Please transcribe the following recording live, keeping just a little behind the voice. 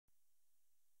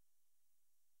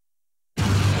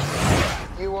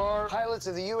pilots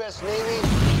of the U.S. Navy.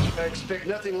 I expect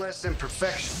nothing less than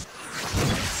perfection.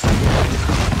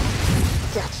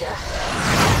 Gotcha.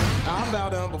 I bow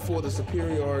down before the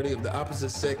superiority of the opposite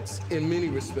sex in many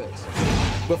respects.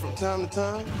 But from time to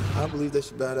time, I believe they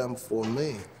should bow down before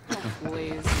me. Oh,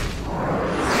 please.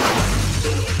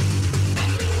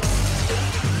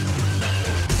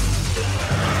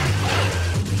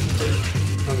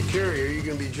 On the carrier, you're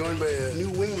going to be joined by a new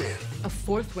wingman. A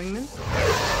fourth wingman?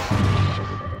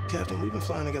 Captain, we've been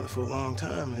flying together for a long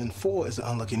time, and 4 is an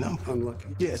unlucky number. Unlucky?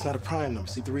 Yeah, it's not a prime number.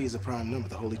 See, 3 is a prime number.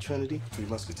 The Holy Trinity, 3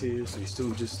 Musketeers, 3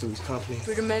 Stooges, 3's company.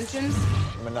 3 dimensions?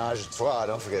 Menage a trois,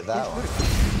 don't forget that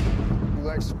one. You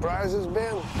like surprises,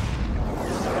 Ben?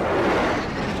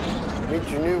 Meet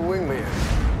your new wingman.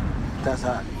 That's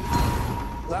hot.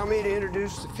 Allow me to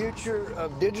introduce the future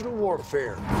of digital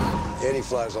warfare. And he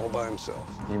flies all by himself.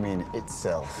 You mean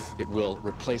itself? It will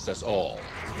replace us all.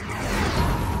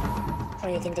 What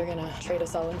do you think they're gonna trade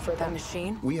us all in for? That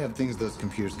machine? We have things those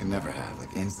computers can never have,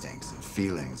 like instincts and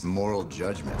feelings, moral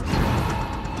judgment.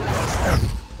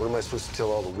 What am I supposed to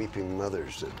tell all the weeping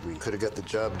mothers? That we could have got the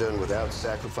job done without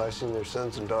sacrificing their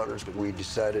sons and daughters, but we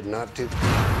decided not to?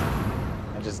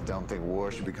 I just don't think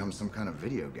war should become some kind of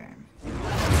video game.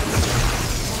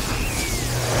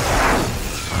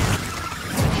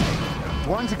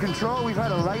 One to control, we've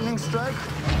had a lightning strike.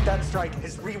 That strike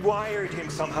has rewired him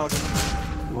somehow.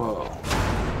 Whoa.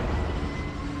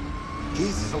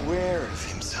 He's aware of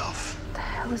himself. What the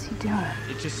hell is he doing?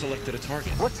 It just selected a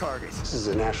target. What target? This is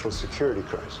a national security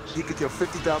crisis. He could kill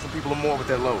 50,000 people or more with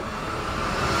that load.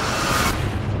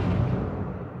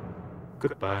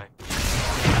 Goodbye.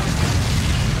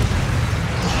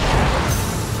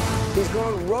 He's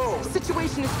gone rogue. The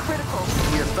situation is critical.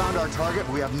 We have found our target,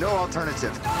 but we have no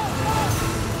alternative.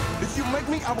 If you make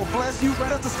me, I will blast you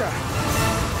right out the sky.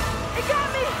 It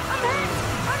got me! I'm hit!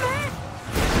 I'm hit!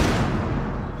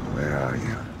 Where are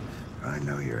you? I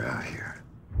know you're out here.